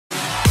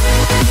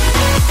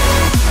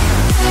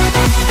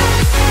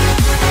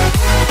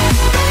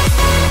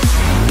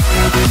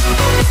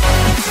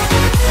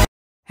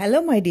Hello,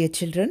 my dear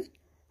children.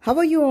 How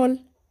are you all?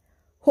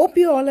 Hope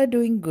you all are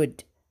doing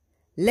good.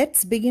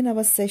 Let's begin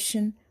our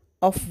session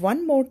of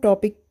one more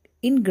topic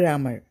in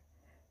grammar,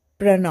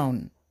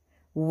 pronoun,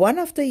 one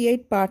of the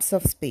 8 parts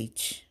of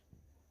speech.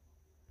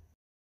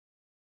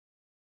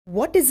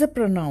 What is a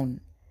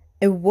pronoun?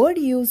 A word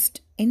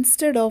used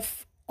instead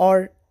of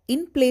or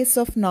in place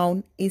of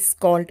noun is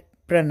called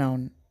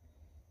pronoun.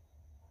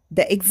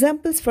 The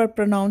examples for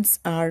pronouns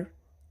are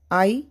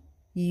I,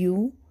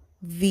 you,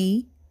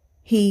 we,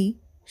 he,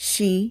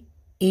 she,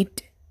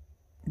 it,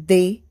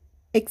 they,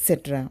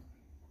 etc.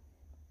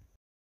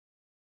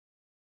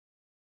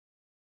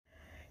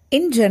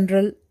 In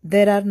general,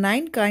 there are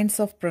 9 kinds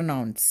of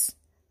pronouns: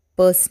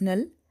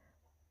 personal,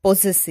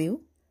 possessive,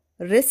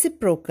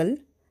 reciprocal,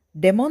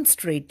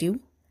 demonstrative,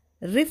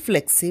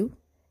 reflexive,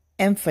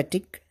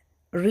 emphatic,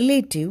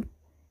 relative,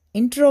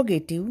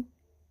 interrogative,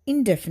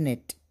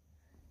 indefinite.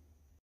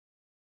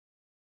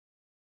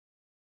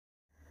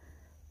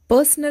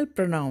 Personal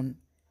pronoun,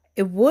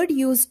 a word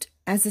used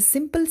as a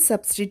simple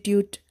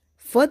substitute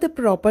for the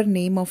proper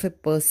name of a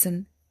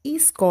person,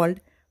 is called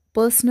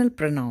personal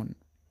pronoun.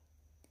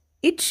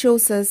 It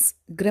shows us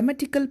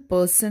grammatical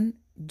person,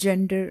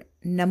 gender,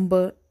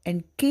 number,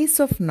 and case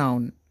of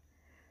noun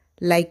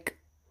like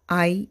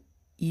I,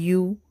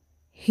 you,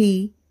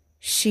 he,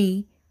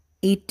 she,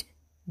 it,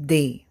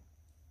 they.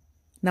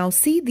 Now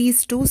see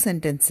these 2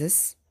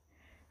 sentences.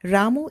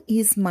 Ramu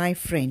is my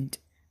friend.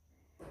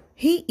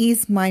 He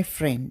is my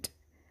friend.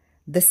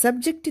 The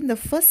subject in the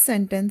first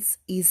sentence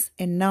is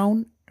a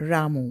noun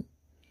Ramu.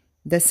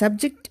 The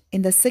subject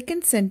in the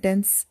second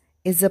sentence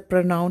is a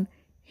pronoun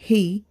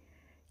he,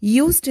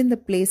 used in the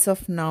place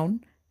of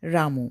noun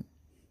Ramu.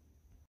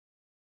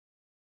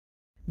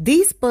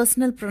 These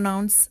personal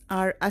pronouns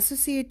are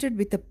associated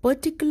with a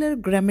particular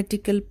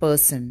grammatical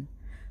person: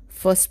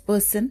 first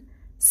person,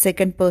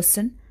 second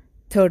person,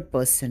 third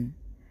person.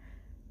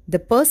 The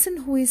person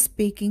who is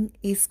speaking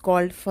is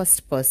called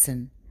first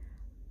person,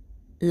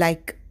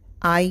 like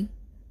I,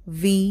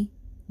 we,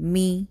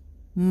 me,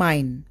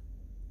 mine.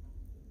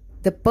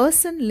 The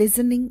person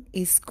listening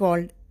is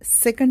called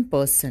second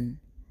person: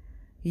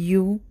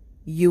 you,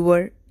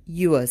 your,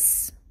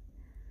 yours.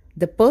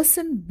 The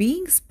person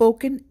being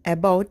spoken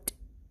about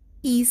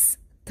is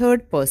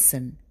third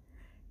person: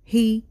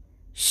 he,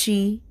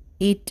 she,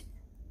 it,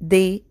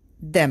 they,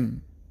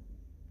 them.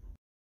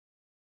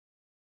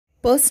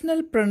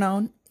 Personal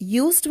pronoun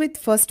used with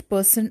first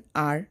person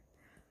are: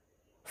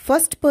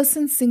 first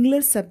person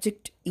singular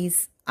subject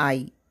is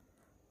I,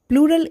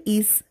 plural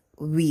is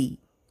we.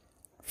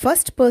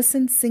 First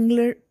person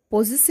singular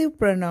possessive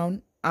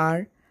pronoun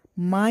are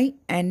my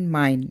and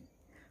mine,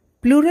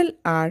 plural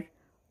are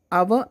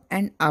our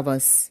and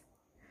ours.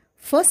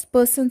 First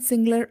person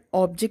singular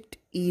object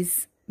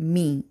is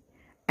me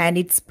and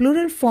its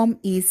plural form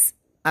is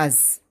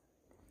us.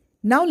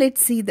 Now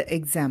let's see the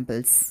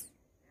examples.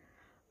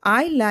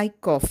 I like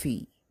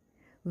coffee.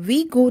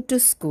 We go to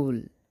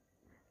school.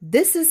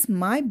 This is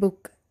my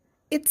book.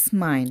 It's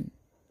mine.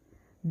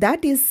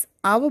 That is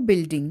our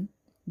building.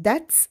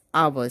 That's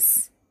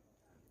ours.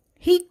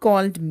 He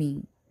called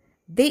me.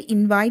 They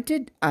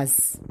invited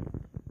us.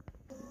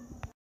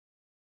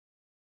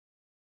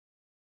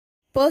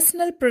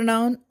 Personal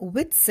pronoun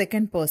with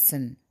second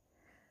person.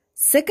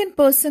 Second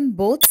person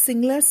both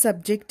singular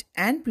subject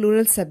and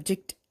plural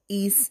subject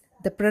is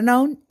the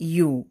pronoun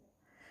you.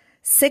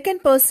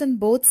 Second person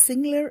both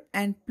singular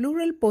and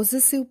plural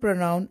possessive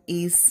pronoun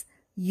is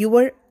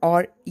your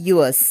or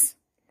yours.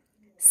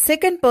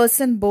 Second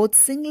person both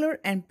singular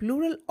and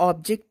plural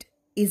object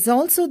is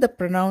also the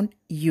pronoun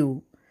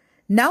you.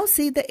 Now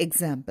see the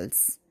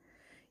examples.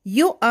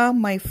 You are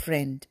my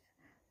friend.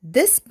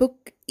 This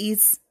book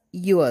is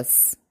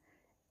yours.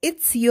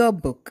 It's your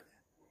book.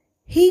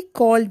 He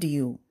called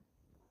you.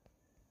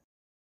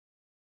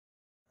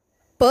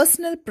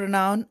 Personal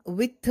pronoun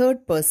with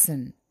third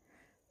person.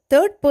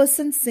 Third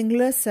person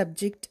singular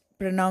subject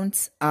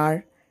pronouns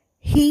are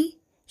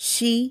he,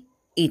 she,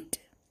 it,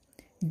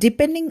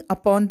 depending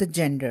upon the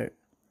gender,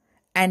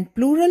 and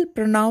plural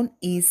pronoun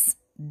is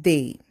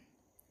they.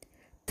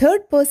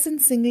 Third person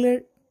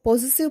singular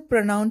possessive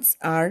pronouns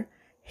are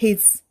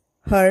his,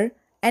 her,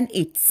 and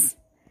its,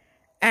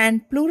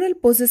 and plural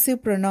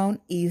possessive pronoun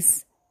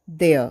is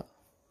their.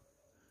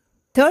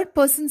 Third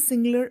person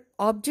singular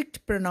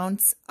object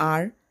pronouns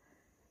are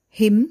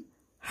him,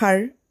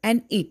 her,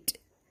 and it,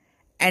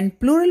 and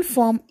plural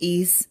form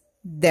is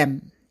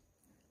them.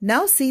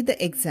 Now see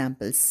the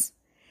examples.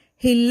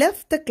 He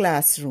left the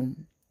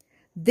classroom.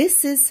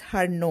 This is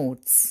her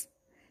notes.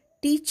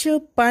 Teacher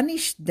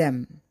punished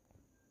them.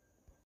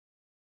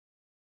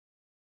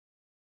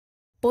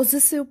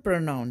 Possessive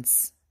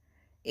pronouns.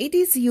 It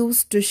is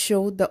used to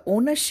show the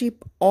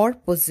ownership or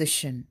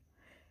possession.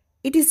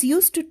 It is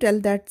used to tell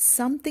that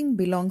something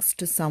belongs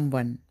to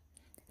someone.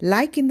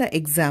 Like in the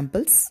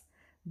examples,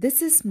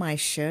 this is my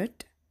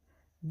shirt.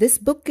 This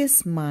book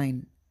is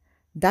mine.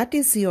 That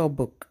is your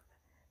book.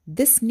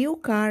 This new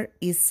car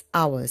is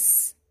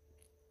ours.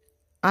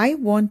 I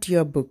want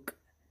your book.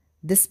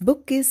 This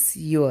book is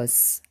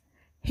yours.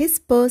 His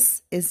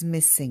purse is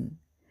missing.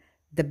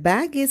 The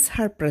bag is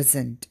her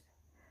present.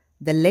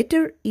 The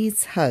letter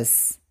is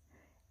hers.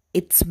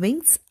 Its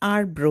wings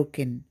are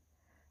broken.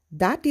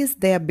 That is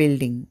their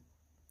building.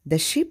 The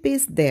ship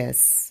is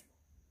theirs.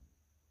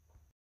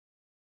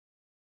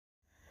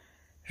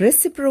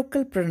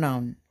 Reciprocal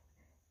pronoun.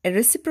 A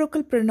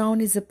reciprocal pronoun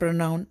is a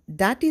pronoun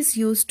that is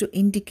used to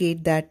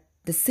indicate that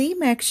the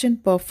same action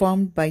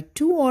performed by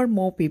two or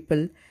more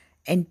people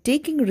and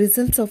taking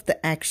results of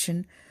the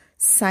action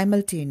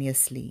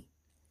simultaneously,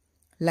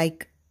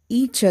 like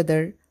each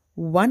other,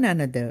 one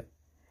another.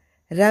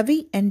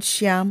 Ravi and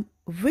Shyam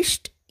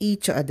wished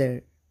each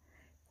other.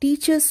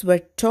 Teachers were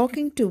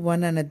talking to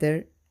one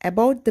another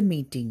about the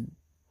meeting.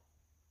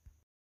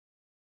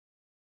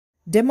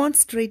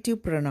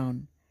 Demonstrative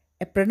pronoun.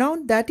 A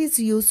pronoun that is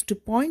used to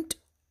point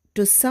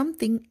to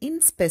something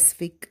in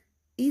specific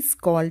is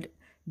called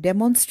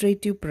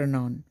demonstrative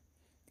pronoun.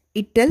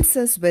 It tells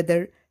us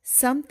whether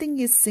something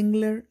is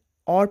singular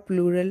or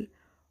plural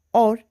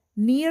or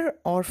near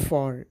or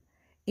far,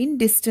 in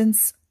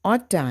distance or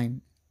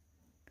time.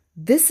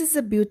 This is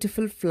a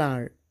beautiful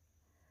flower.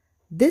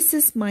 This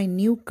is my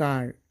new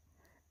car.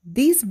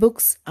 These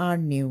books are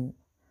new.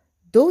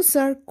 Those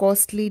are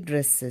costly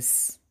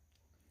dresses.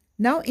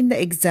 Now in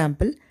the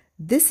example,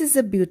 this is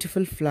a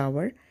beautiful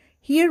flower.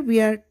 Here we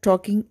are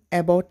talking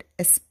about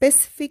a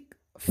specific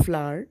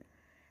flower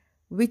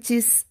which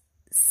is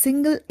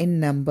single in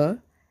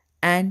number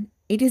and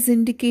it is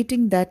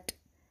indicating that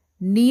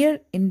near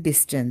in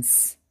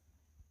distance.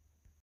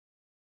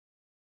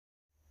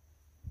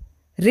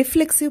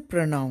 Reflexive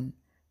pronoun.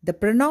 The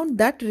pronoun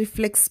that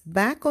reflects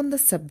back on the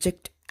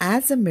subject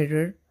as a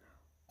mirror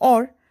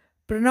or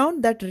pronoun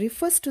that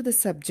refers to the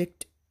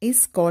subject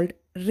is called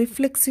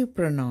reflexive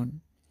pronoun.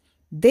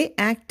 They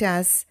act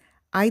as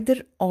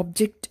either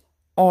object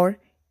or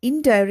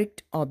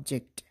indirect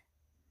object,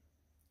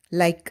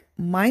 like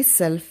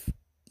myself,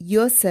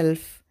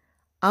 yourself,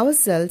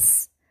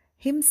 ourselves,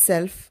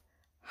 himself,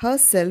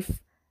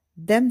 herself,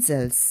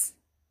 themselves.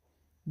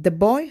 The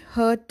boy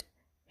hurt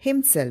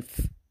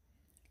himself.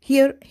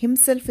 Here,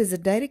 himself is a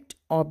direct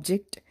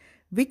object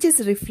which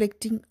is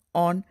reflecting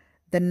on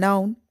the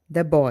noun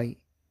the boy.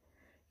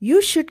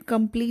 You should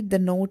complete the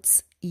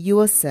notes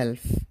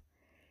yourself.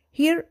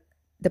 Here,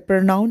 the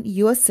pronoun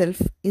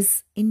yourself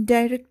is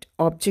indirect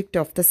object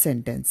of the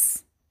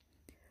sentence.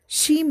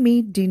 She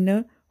made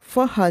dinner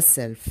for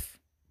herself.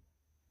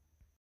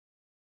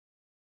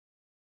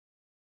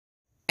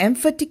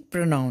 Emphatic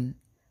pronoun.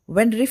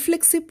 When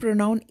reflexive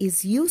pronoun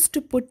is used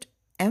to put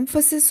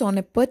emphasis on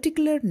a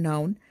particular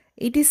noun,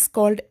 it is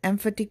called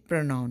emphatic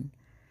pronoun.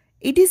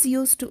 It is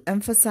used to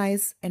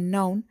emphasize a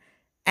noun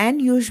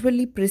and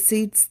usually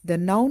precedes the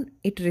noun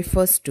it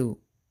refers to,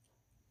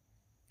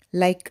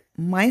 like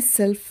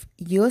myself,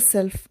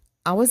 yourself,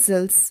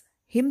 ourselves,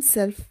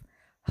 himself,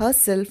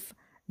 herself,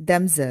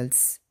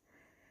 themselves.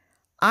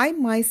 I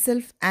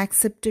myself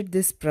accepted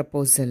this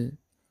proposal.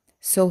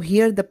 So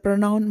here the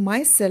pronoun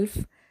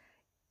myself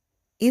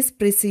is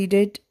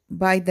preceded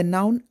by the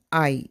noun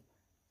I.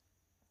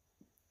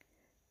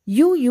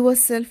 You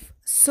yourself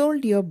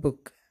sold your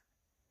book.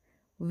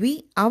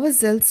 We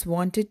ourselves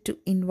wanted to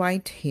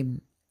invite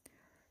him.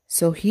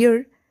 So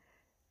here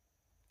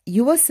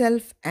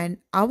yourself and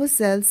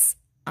ourselves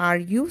are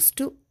used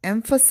to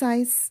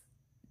emphasize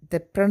the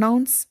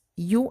pronouns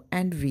you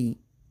and we.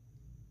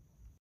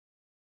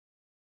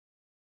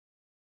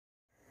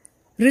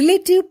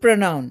 Relative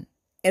pronoun.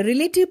 A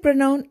relative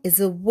pronoun is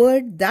a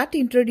word that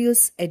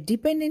introduces a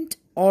dependent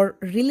or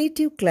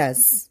relative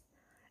clause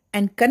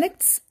and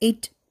connects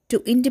it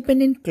to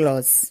independent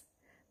clause.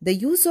 The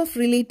use of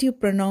relative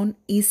pronoun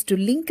is to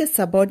link a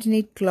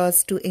subordinate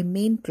clause to a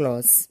main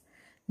clause.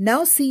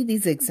 Now see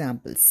these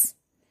examples.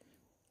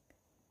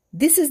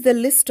 This is the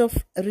list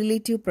of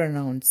relative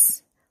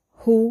pronouns: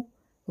 who,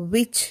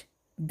 which,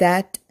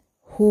 that,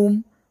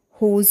 whom,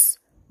 whose,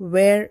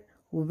 where,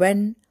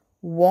 when,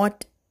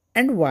 what,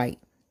 and why.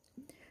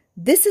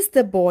 This is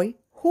the boy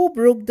who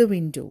broke the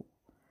window.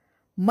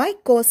 My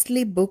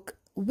costly book,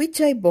 which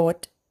I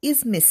bought,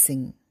 is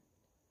missing.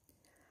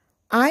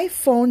 I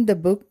found the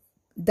book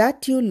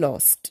that you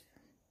lost.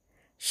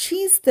 She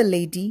is the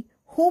lady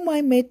whom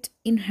I met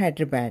in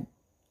Hyderabad.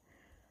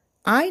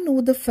 I know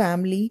the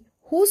family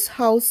whose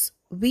house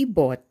we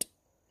bought.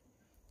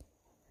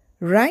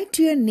 Write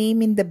your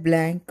name in the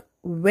blank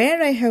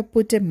where I have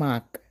put a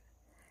mark.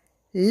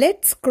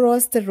 Let's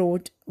cross the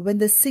road when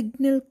the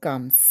signal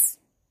comes.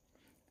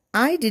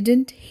 I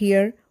didn't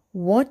hear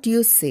what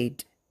you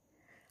said.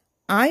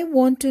 I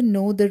want to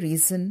know the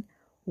reason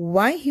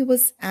why he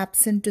was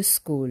absent to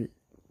school.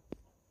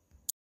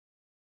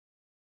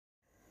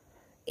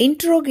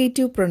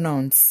 Interrogative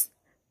pronouns.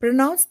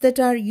 Pronouns that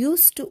are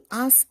used to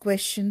ask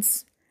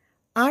questions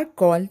are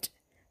called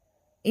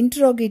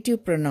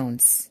interrogative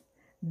pronouns.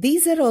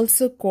 These are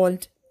also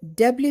called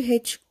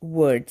WH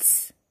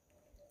words,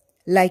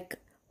 like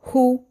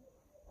who,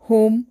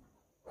 whom,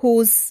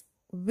 whose,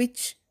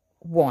 which,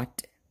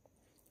 what.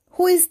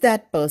 Who is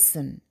that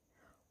person?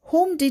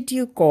 Whom did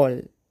you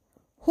call?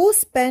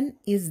 Whose pen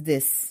is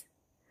this?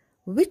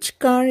 Which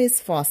car is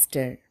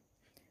faster?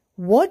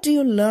 What do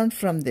you learn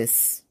from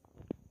this?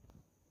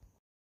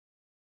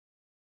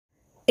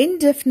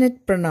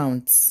 Indefinite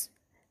pronouns.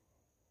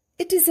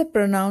 It is a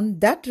pronoun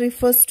that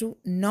refers to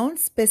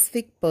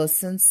non-specific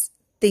persons,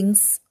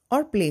 things,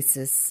 or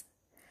places,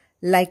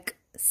 like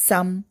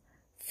some,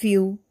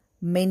 few,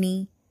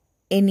 many,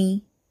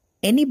 any,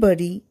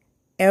 anybody,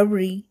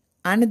 every,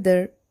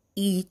 another,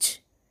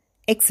 each,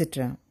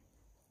 etc.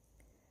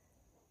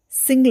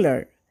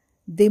 Singular.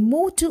 They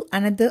moved to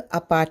another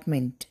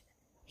apartment.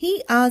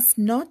 He asked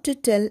not to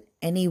tell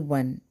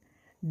anyone.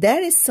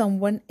 There is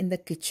someone in the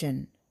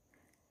kitchen.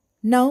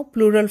 Now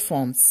plural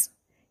forms.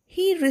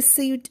 He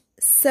received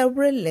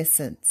several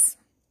lessons.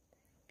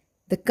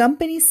 The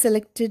company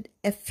selected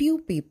a few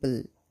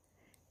people.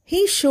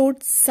 He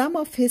showed some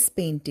of his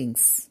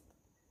paintings.